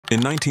In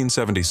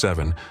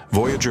 1977,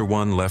 Voyager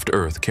 1 left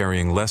Earth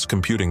carrying less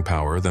computing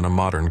power than a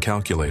modern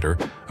calculator,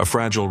 a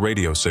fragile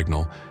radio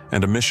signal,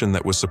 and a mission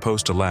that was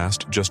supposed to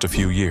last just a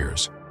few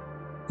years.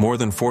 More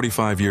than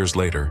 45 years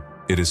later,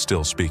 it is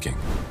still speaking.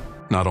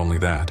 Not only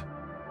that,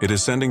 it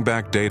is sending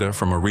back data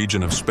from a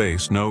region of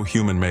space no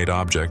human-made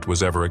object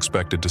was ever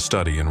expected to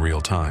study in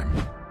real time.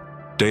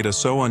 Data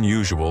so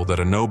unusual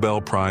that a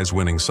Nobel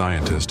Prize-winning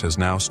scientist has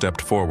now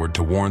stepped forward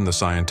to warn the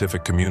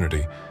scientific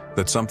community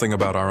that something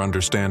about our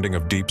understanding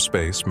of deep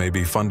space may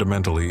be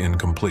fundamentally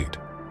incomplete.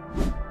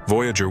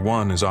 Voyager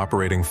 1 is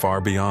operating far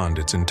beyond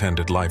its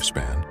intended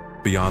lifespan,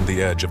 beyond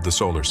the edge of the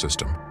solar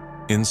system,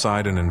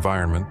 inside an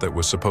environment that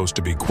was supposed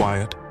to be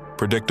quiet,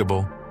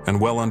 predictable, and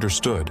well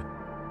understood.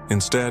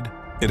 Instead,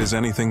 it is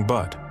anything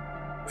but.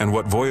 And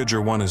what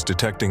Voyager 1 is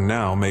detecting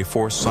now may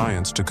force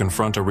science to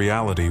confront a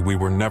reality we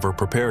were never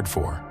prepared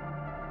for.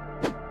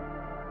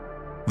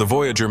 The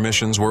Voyager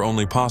missions were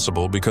only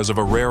possible because of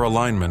a rare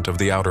alignment of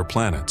the outer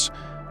planets,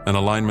 an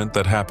alignment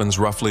that happens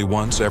roughly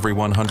once every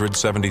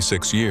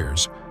 176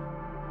 years.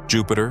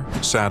 Jupiter,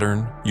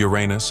 Saturn,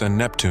 Uranus, and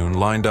Neptune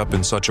lined up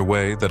in such a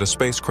way that a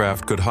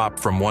spacecraft could hop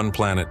from one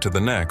planet to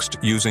the next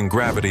using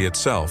gravity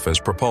itself as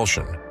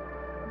propulsion.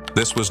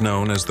 This was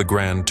known as the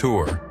Grand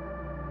Tour.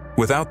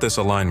 Without this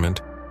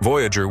alignment,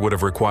 Voyager would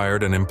have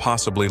required an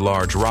impossibly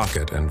large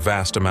rocket and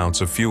vast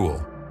amounts of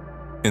fuel.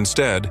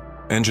 Instead,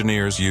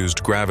 engineers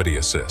used gravity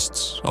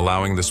assists,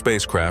 allowing the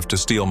spacecraft to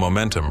steal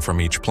momentum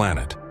from each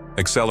planet,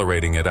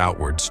 accelerating it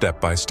outward step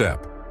by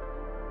step.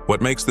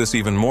 What makes this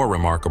even more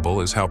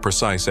remarkable is how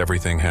precise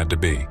everything had to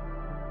be.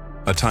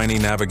 A tiny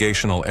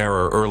navigational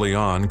error early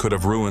on could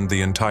have ruined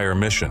the entire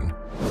mission.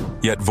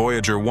 Yet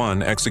Voyager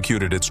 1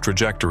 executed its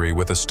trajectory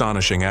with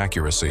astonishing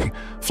accuracy,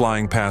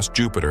 flying past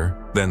Jupiter,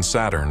 then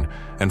Saturn,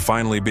 and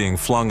finally being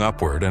flung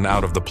upward and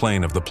out of the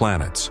plane of the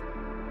planets.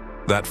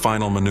 That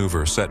final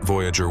maneuver set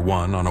Voyager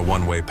 1 on a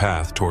one-way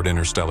path toward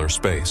interstellar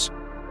space,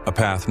 a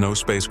path no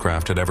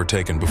spacecraft had ever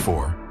taken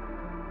before.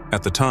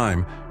 At the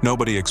time,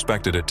 nobody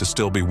expected it to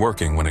still be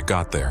working when it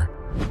got there.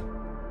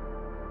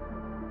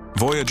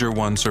 Voyager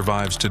 1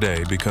 survives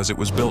today because it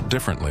was built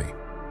differently.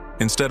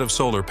 Instead of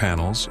solar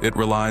panels, it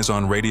relies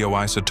on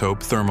radioisotope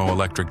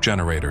thermoelectric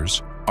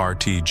generators,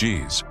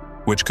 RTGs,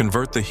 which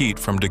convert the heat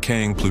from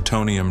decaying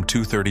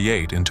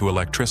plutonium-238 into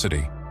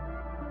electricity.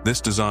 This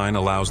design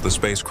allows the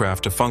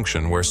spacecraft to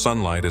function where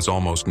sunlight is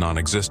almost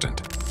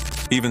non-existent.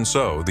 Even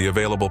so, the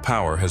available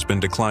power has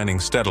been declining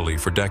steadily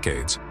for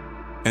decades.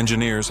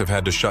 Engineers have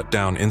had to shut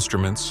down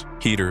instruments,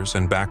 heaters,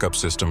 and backup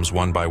systems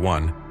one by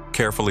one,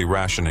 carefully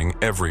rationing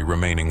every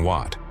remaining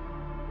watt.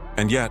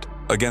 And yet,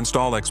 against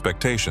all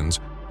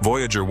expectations,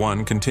 Voyager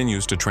 1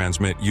 continues to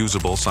transmit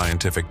usable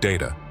scientific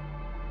data.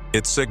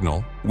 Its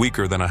signal,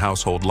 weaker than a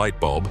household light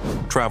bulb,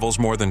 travels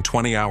more than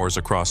 20 hours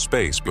across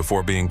space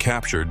before being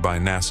captured by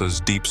NASA's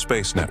Deep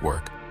Space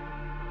Network.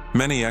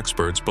 Many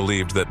experts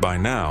believed that by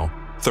now,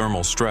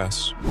 thermal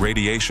stress,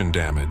 radiation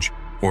damage,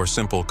 or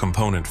simple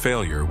component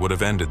failure would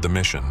have ended the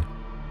mission.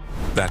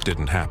 That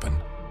didn't happen.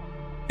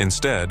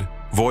 Instead,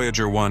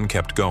 Voyager 1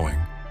 kept going,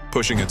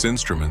 pushing its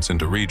instruments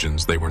into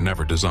regions they were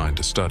never designed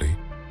to study.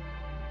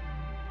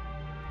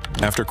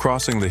 After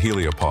crossing the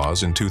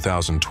heliopause in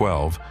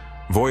 2012,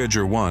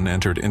 Voyager 1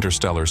 entered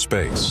interstellar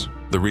space,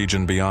 the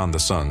region beyond the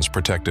Sun's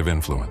protective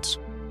influence.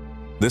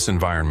 This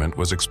environment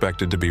was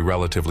expected to be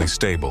relatively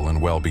stable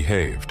and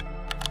well-behaved,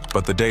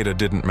 but the data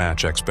didn't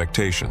match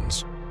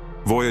expectations.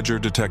 Voyager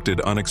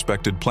detected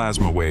unexpected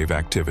plasma wave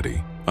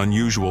activity,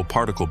 unusual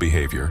particle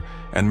behavior,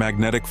 and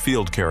magnetic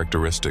field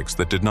characteristics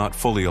that did not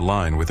fully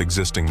align with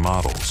existing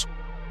models.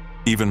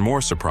 Even more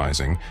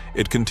surprising,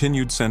 it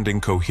continued sending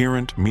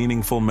coherent,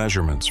 meaningful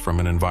measurements from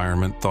an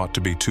environment thought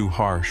to be too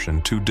harsh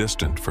and too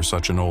distant for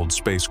such an old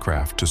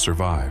spacecraft to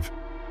survive.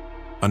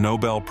 A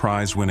Nobel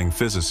Prize-winning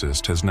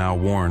physicist has now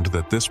warned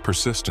that this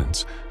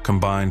persistence,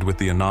 combined with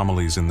the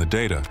anomalies in the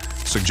data,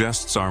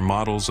 suggests our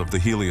models of the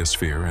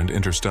heliosphere and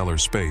interstellar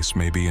space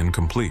may be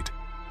incomplete.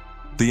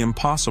 The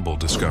impossible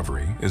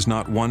discovery is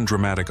not one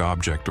dramatic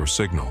object or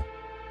signal.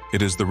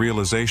 It is the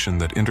realization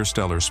that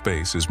interstellar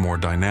space is more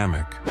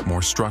dynamic,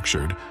 more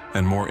structured,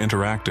 and more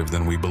interactive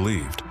than we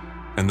believed,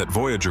 and that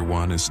Voyager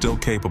 1 is still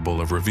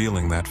capable of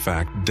revealing that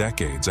fact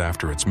decades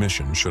after its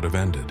mission should have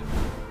ended.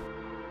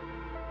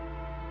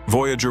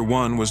 Voyager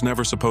 1 was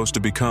never supposed to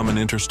become an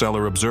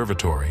interstellar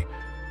observatory.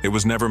 It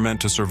was never meant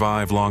to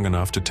survive long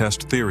enough to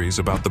test theories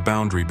about the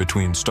boundary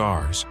between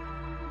stars.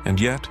 And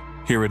yet,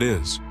 here it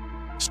is,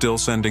 still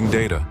sending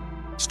data,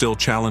 still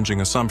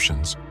challenging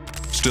assumptions,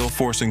 still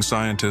forcing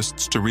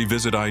scientists to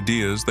revisit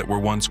ideas that were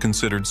once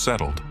considered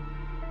settled.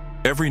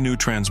 Every new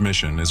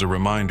transmission is a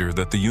reminder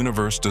that the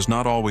universe does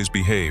not always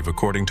behave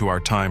according to our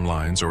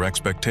timelines or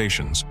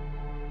expectations.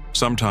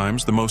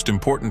 Sometimes the most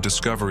important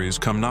discoveries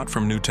come not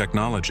from new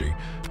technology,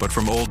 but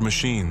from old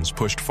machines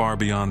pushed far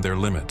beyond their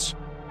limits.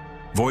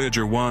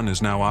 Voyager 1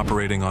 is now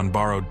operating on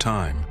borrowed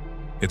time.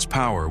 Its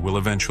power will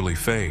eventually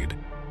fade.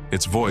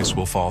 Its voice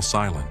will fall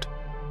silent.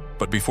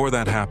 But before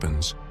that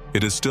happens,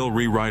 it is still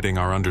rewriting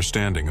our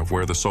understanding of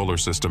where the solar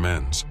system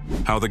ends,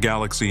 how the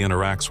galaxy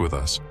interacts with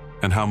us,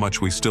 and how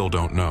much we still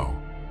don't know.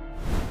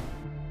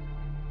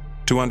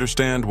 To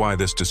understand why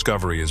this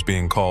discovery is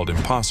being called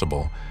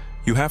impossible,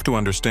 you have to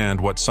understand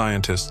what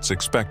scientists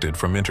expected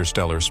from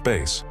interstellar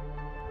space.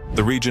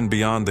 The region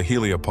beyond the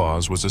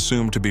heliopause was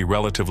assumed to be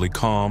relatively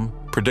calm,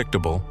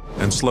 predictable,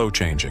 and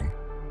slow-changing.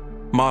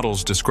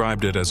 Models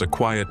described it as a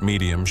quiet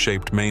medium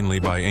shaped mainly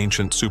by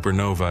ancient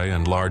supernovae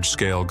and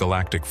large-scale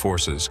galactic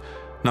forces,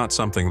 not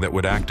something that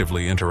would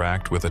actively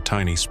interact with a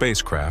tiny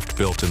spacecraft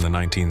built in the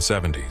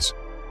 1970s.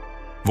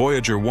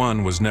 Voyager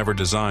 1 was never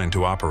designed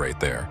to operate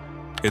there.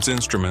 Its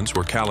instruments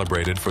were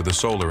calibrated for the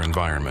solar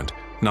environment,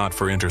 not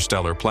for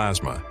interstellar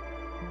plasma.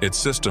 Its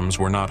systems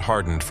were not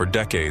hardened for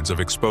decades of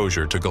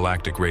exposure to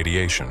galactic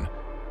radiation.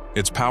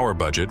 Its power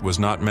budget was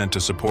not meant to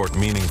support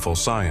meaningful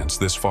science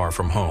this far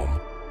from home.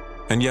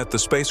 And yet the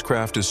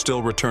spacecraft is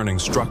still returning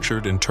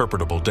structured,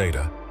 interpretable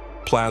data.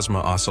 Plasma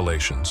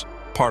oscillations,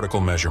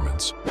 particle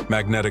measurements,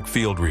 magnetic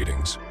field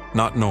readings,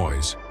 not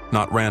noise,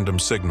 not random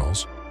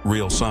signals,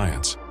 real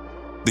science.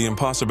 The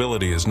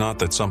impossibility is not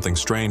that something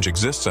strange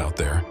exists out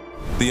there.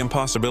 The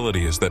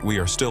impossibility is that we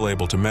are still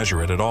able to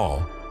measure it at all.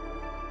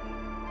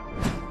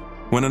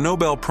 When a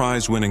Nobel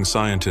Prize-winning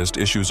scientist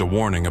issues a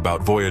warning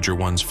about Voyager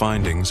 1's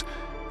findings,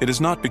 it is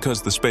not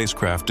because the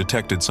spacecraft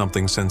detected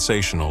something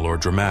sensational or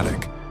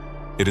dramatic.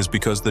 It is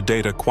because the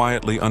data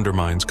quietly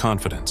undermines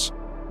confidence.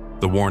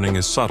 The warning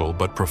is subtle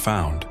but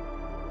profound.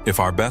 If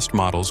our best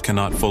models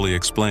cannot fully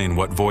explain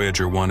what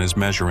Voyager 1 is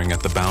measuring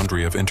at the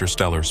boundary of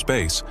interstellar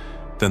space,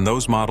 then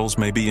those models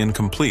may be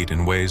incomplete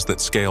in ways that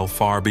scale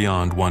far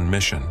beyond one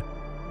mission.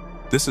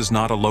 This is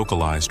not a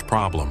localized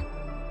problem.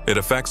 It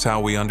affects how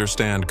we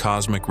understand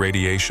cosmic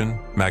radiation,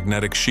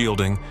 magnetic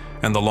shielding,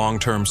 and the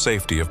long-term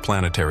safety of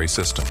planetary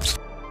systems.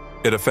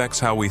 It affects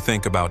how we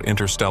think about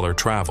interstellar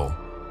travel.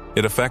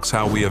 It affects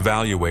how we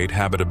evaluate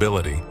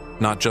habitability,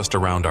 not just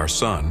around our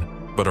sun,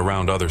 but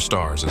around other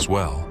stars as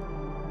well.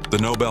 The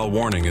Nobel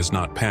warning is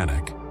not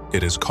panic,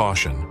 it is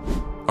caution.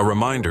 A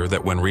reminder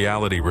that when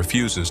reality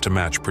refuses to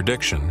match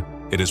prediction,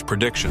 it is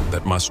prediction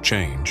that must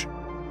change.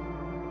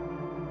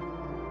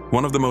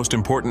 One of the most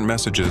important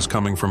messages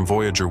coming from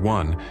Voyager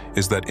 1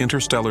 is that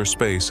interstellar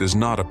space is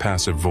not a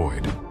passive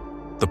void.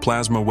 The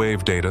plasma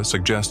wave data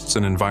suggests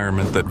an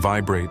environment that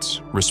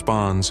vibrates,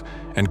 responds,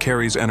 and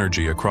carries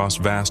energy across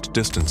vast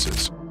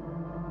distances.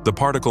 The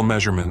particle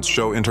measurements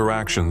show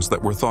interactions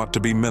that were thought to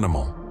be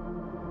minimal.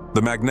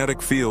 The magnetic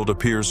field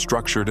appears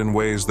structured in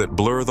ways that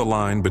blur the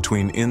line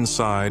between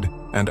inside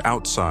and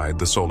outside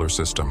the solar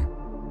system.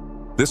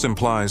 This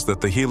implies that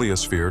the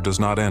heliosphere does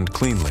not end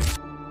cleanly.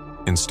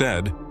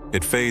 Instead,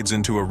 it fades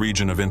into a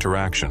region of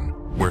interaction,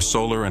 where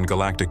solar and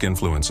galactic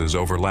influences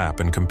overlap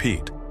and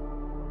compete.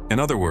 In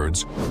other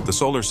words, the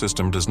solar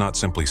system does not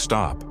simply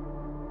stop,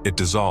 it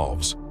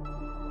dissolves.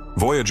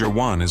 Voyager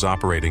 1 is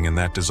operating in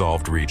that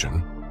dissolved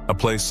region, a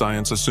place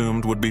science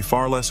assumed would be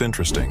far less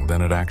interesting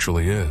than it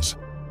actually is.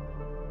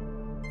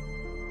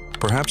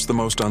 Perhaps the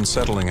most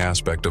unsettling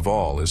aspect of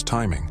all is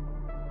timing.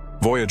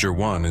 Voyager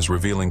 1 is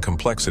revealing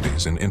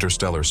complexities in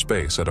interstellar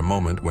space at a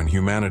moment when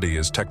humanity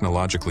is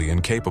technologically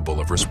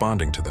incapable of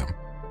responding to them.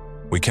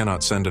 We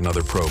cannot send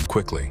another probe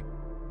quickly.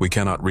 We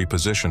cannot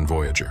reposition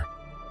Voyager.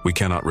 We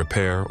cannot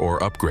repair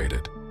or upgrade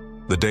it.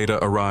 The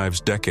data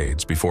arrives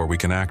decades before we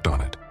can act on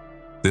it.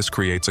 This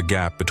creates a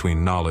gap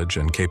between knowledge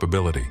and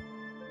capability.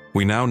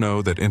 We now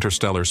know that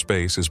interstellar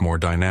space is more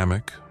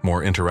dynamic,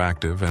 more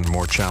interactive, and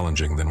more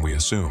challenging than we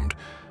assumed,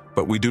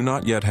 but we do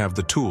not yet have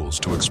the tools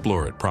to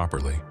explore it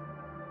properly.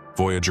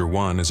 Voyager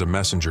 1 is a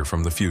messenger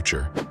from the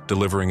future,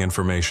 delivering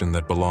information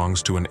that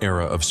belongs to an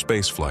era of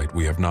spaceflight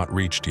we have not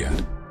reached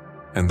yet.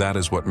 And that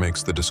is what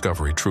makes the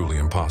discovery truly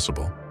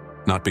impossible.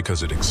 Not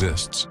because it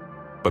exists,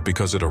 but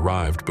because it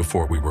arrived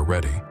before we were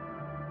ready.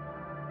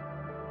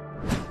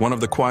 One of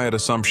the quiet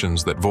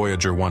assumptions that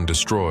Voyager 1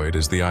 destroyed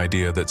is the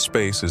idea that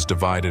space is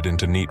divided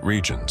into neat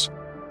regions.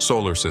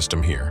 Solar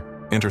system here,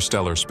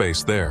 interstellar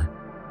space there,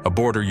 a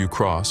border you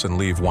cross and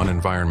leave one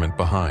environment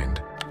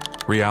behind.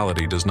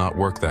 Reality does not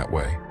work that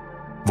way.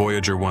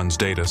 Voyager 1's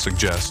data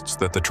suggests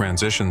that the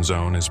transition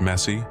zone is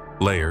messy,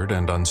 layered,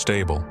 and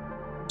unstable.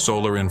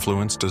 Solar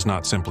influence does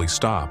not simply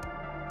stop.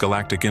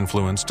 Galactic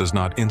influence does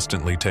not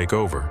instantly take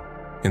over.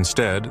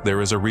 Instead,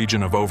 there is a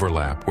region of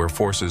overlap where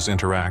forces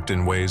interact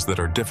in ways that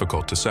are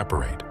difficult to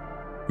separate.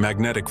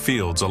 Magnetic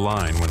fields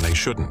align when they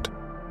shouldn't.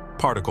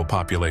 Particle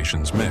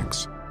populations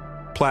mix.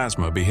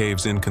 Plasma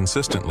behaves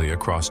inconsistently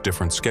across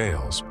different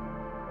scales.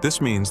 This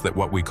means that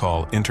what we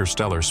call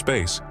interstellar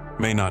space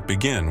may not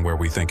begin where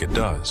we think it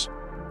does.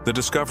 The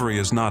discovery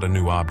is not a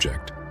new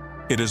object.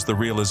 It is the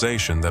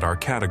realization that our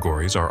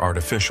categories are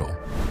artificial.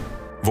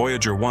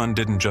 Voyager 1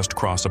 didn't just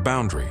cross a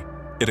boundary.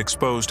 It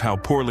exposed how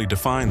poorly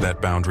defined that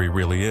boundary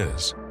really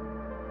is.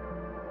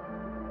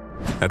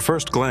 At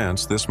first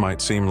glance, this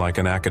might seem like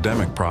an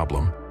academic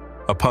problem,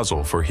 a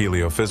puzzle for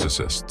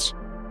heliophysicists,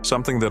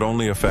 something that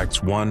only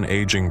affects one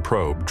aging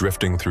probe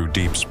drifting through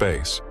deep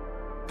space.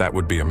 That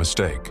would be a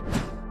mistake.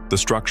 The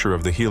structure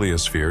of the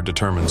heliosphere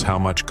determines how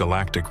much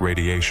galactic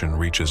radiation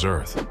reaches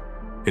Earth.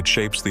 It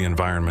shapes the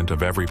environment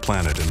of every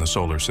planet in the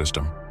solar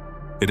system.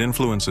 It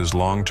influences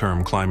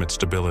long-term climate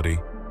stability,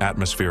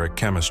 atmospheric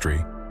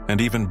chemistry,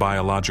 and even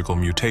biological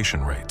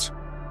mutation rates.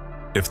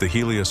 If the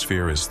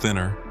heliosphere is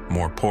thinner,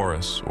 more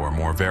porous, or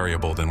more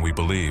variable than we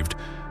believed,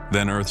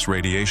 then Earth's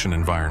radiation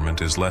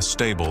environment is less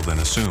stable than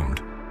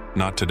assumed.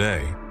 Not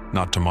today,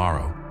 not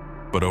tomorrow,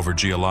 but over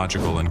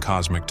geological and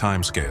cosmic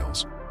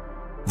timescales.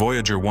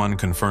 Voyager 1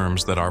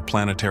 confirms that our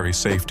planetary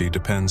safety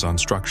depends on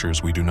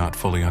structures we do not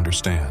fully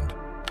understand,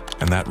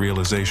 and that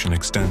realization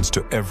extends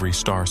to every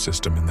star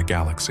system in the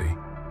galaxy.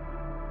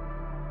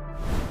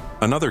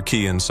 Another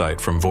key insight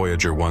from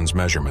Voyager 1's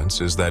measurements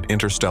is that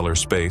interstellar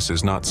space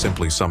is not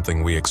simply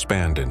something we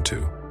expand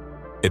into.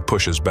 It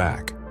pushes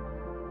back.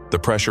 The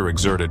pressure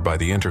exerted by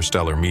the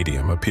interstellar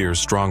medium appears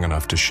strong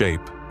enough to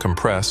shape,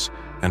 compress,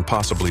 and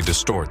possibly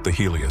distort the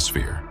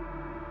heliosphere.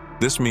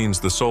 This means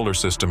the solar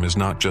system is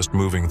not just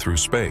moving through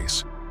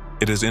space,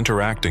 it is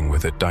interacting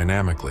with it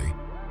dynamically.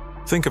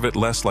 Think of it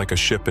less like a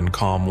ship in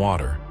calm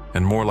water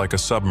and more like a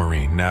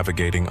submarine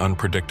navigating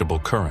unpredictable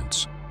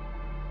currents.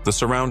 The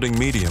surrounding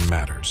medium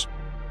matters.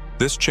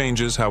 This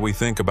changes how we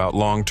think about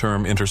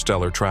long-term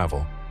interstellar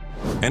travel.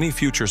 Any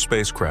future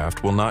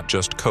spacecraft will not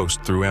just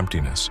coast through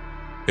emptiness.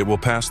 It will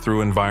pass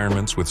through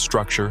environments with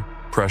structure,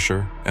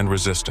 pressure, and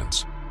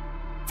resistance.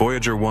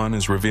 Voyager 1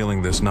 is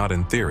revealing this not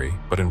in theory,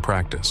 but in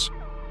practice.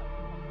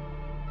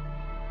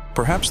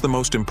 Perhaps the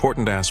most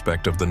important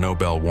aspect of the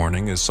Nobel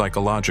warning is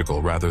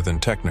psychological rather than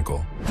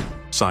technical.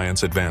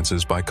 Science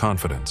advances by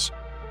confidence.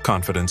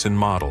 Confidence in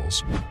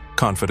models.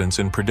 Confidence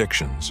in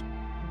predictions.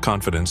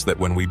 Confidence that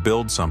when we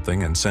build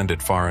something and send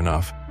it far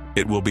enough,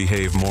 it will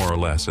behave more or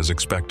less as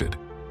expected.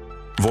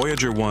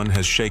 Voyager 1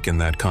 has shaken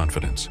that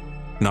confidence,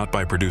 not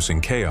by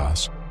producing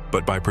chaos,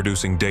 but by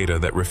producing data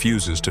that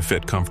refuses to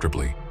fit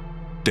comfortably.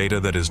 Data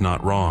that is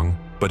not wrong,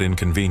 but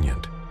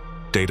inconvenient.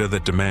 Data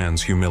that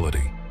demands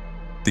humility.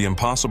 The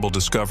impossible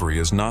discovery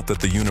is not that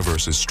the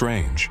universe is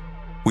strange.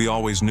 We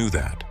always knew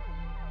that.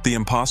 The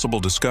impossible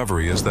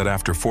discovery is that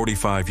after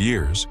 45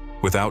 years,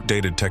 with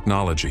outdated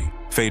technology,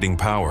 fading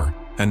power,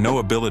 and no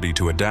ability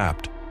to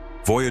adapt,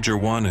 Voyager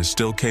 1 is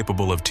still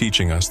capable of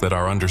teaching us that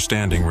our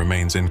understanding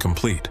remains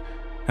incomplete,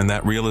 and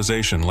that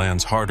realization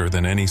lands harder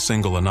than any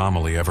single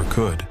anomaly ever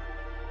could.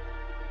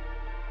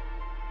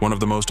 One of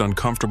the most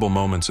uncomfortable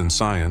moments in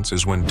science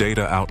is when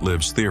data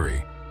outlives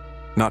theory.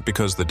 Not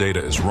because the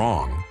data is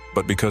wrong,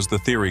 but because the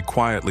theory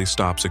quietly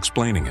stops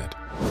explaining it.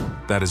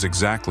 That is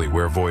exactly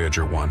where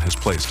Voyager 1 has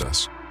placed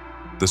us.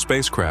 The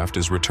spacecraft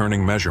is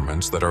returning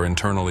measurements that are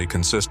internally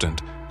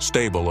consistent,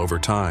 stable over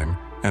time,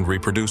 and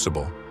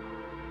reproducible.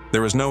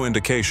 There is no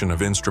indication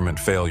of instrument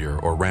failure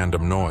or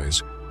random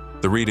noise.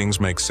 The readings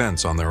make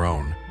sense on their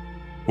own.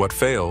 What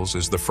fails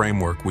is the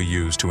framework we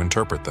use to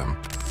interpret them.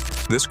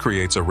 This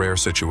creates a rare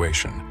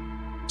situation.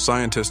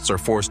 Scientists are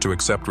forced to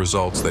accept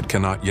results that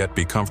cannot yet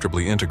be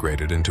comfortably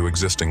integrated into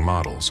existing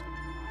models.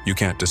 You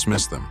can't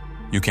dismiss them,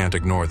 you can't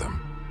ignore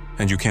them,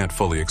 and you can't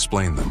fully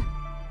explain them.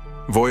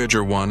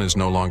 Voyager 1 is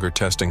no longer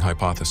testing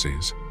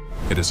hypotheses.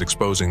 It is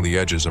exposing the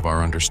edges of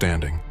our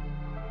understanding.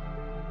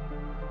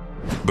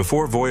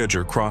 Before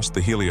Voyager crossed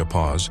the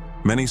heliopause,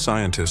 many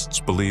scientists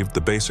believed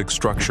the basic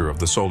structure of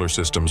the solar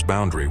system's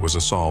boundary was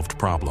a solved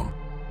problem.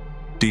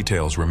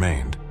 Details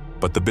remained,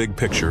 but the big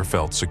picture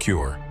felt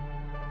secure.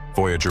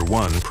 Voyager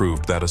 1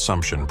 proved that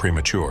assumption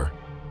premature.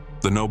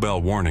 The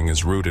Nobel warning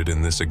is rooted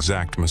in this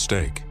exact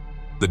mistake.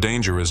 The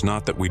danger is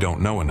not that we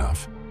don't know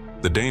enough.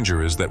 The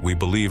danger is that we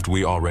believed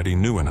we already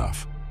knew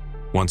enough.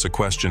 Once a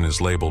question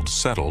is labeled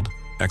settled,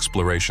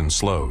 exploration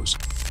slows,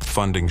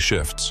 funding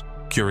shifts,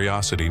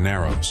 curiosity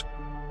narrows.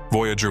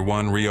 Voyager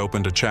 1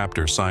 reopened a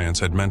chapter science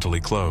had mentally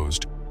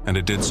closed, and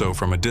it did so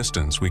from a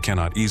distance we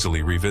cannot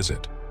easily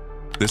revisit.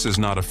 This is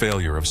not a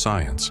failure of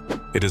science.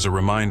 It is a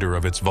reminder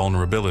of its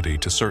vulnerability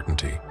to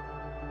certainty.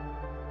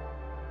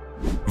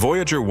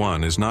 Voyager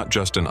 1 is not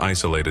just an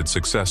isolated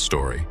success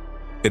story.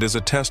 It is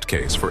a test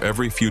case for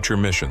every future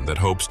mission that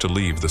hopes to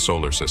leave the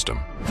solar system.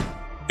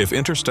 If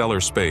interstellar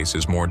space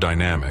is more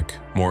dynamic,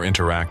 more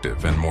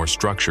interactive, and more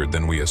structured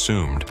than we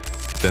assumed,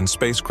 then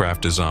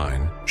spacecraft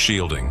design,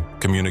 shielding,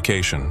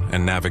 communication,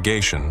 and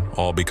navigation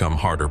all become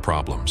harder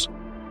problems.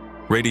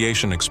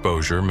 Radiation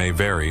exposure may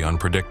vary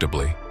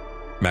unpredictably.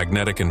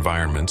 Magnetic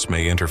environments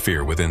may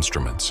interfere with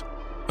instruments.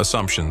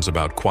 Assumptions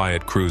about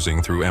quiet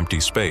cruising through empty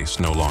space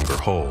no longer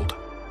hold.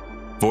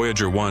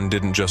 Voyager 1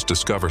 didn't just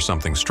discover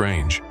something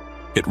strange.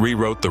 It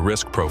rewrote the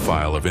risk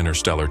profile of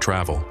interstellar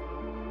travel.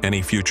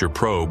 Any future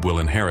probe will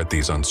inherit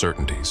these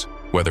uncertainties,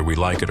 whether we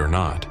like it or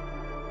not.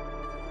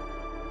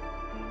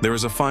 There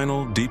is a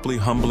final, deeply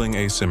humbling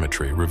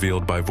asymmetry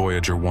revealed by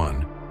Voyager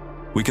 1.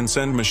 We can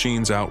send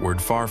machines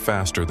outward far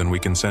faster than we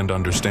can send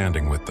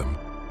understanding with them.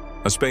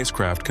 A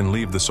spacecraft can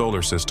leave the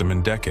solar system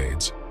in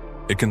decades.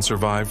 It can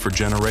survive for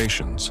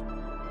generations,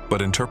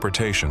 but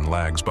interpretation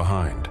lags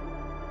behind.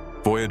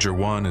 Voyager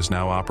 1 is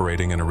now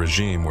operating in a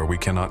regime where we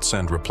cannot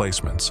send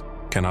replacements,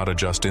 cannot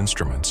adjust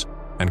instruments,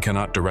 and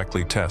cannot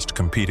directly test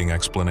competing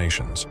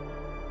explanations.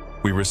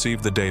 We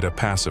receive the data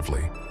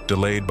passively,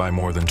 delayed by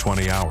more than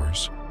 20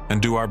 hours,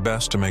 and do our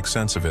best to make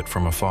sense of it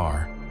from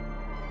afar.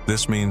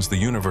 This means the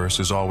universe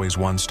is always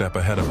one step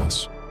ahead of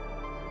us.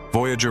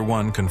 Voyager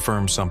 1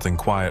 confirms something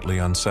quietly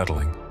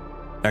unsettling.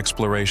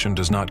 Exploration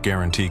does not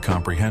guarantee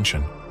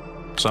comprehension.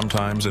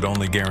 Sometimes it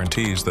only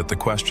guarantees that the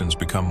questions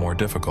become more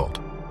difficult.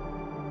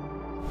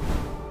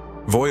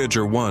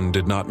 Voyager 1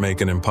 did not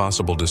make an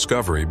impossible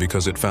discovery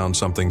because it found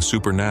something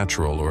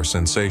supernatural or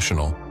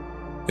sensational.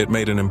 It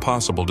made an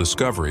impossible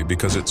discovery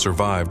because it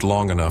survived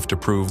long enough to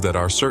prove that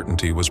our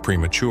certainty was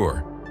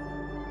premature.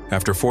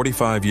 After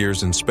 45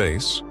 years in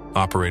space,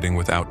 operating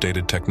with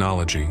outdated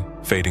technology,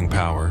 fading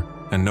power,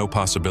 and no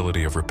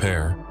possibility of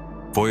repair,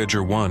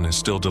 Voyager 1 is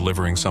still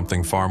delivering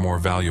something far more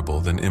valuable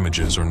than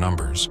images or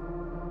numbers.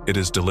 It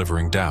is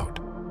delivering doubt.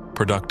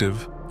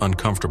 Productive,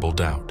 uncomfortable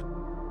doubt.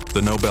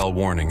 The Nobel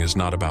warning is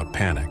not about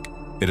panic.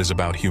 It is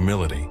about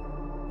humility.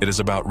 It is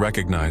about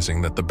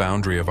recognizing that the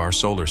boundary of our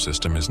solar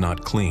system is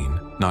not clean,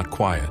 not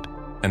quiet,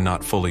 and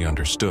not fully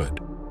understood.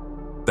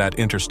 That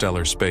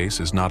interstellar space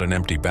is not an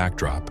empty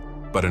backdrop,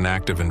 but an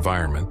active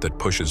environment that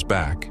pushes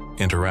back,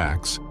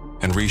 interacts,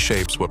 and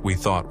reshapes what we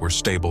thought were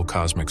stable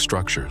cosmic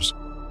structures.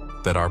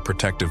 That our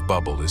protective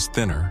bubble is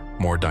thinner,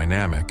 more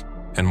dynamic,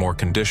 and more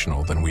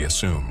conditional than we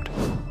assumed.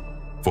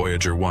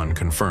 Voyager 1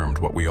 confirmed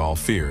what we all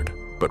feared,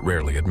 but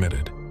rarely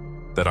admitted,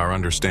 that our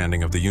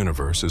understanding of the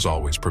universe is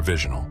always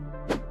provisional.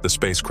 The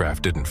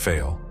spacecraft didn't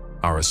fail,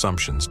 our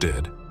assumptions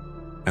did.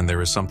 And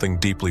there is something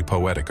deeply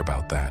poetic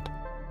about that.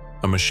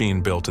 A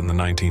machine built in the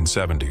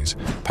 1970s,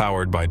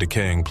 powered by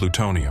decaying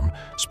plutonium,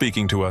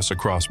 speaking to us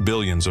across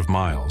billions of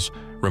miles,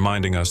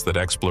 reminding us that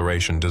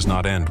exploration does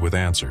not end with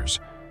answers.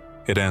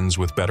 It ends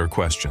with better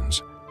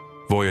questions.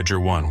 Voyager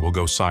 1 will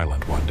go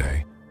silent one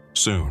day.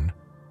 Soon.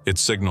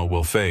 Its signal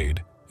will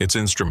fade, its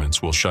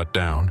instruments will shut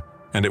down,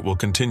 and it will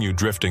continue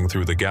drifting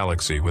through the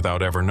galaxy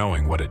without ever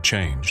knowing what it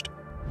changed.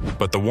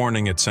 But the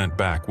warning it sent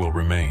back will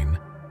remain,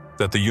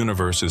 that the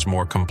universe is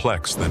more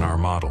complex than our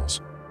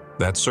models,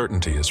 that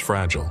certainty is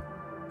fragile,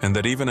 and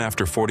that even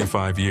after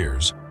 45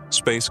 years,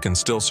 space can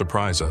still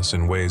surprise us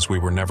in ways we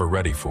were never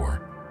ready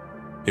for.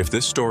 If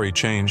this story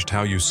changed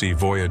how you see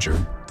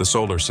Voyager, the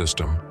solar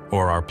system,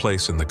 or our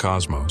place in the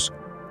cosmos,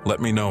 let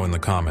me know in the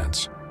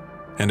comments.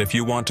 And if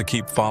you want to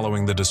keep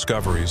following the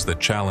discoveries that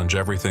challenge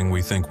everything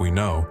we think we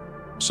know,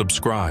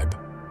 subscribe.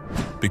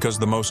 Because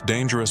the most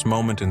dangerous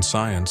moment in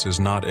science is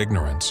not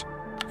ignorance.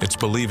 It's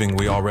believing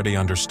we already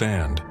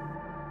understand.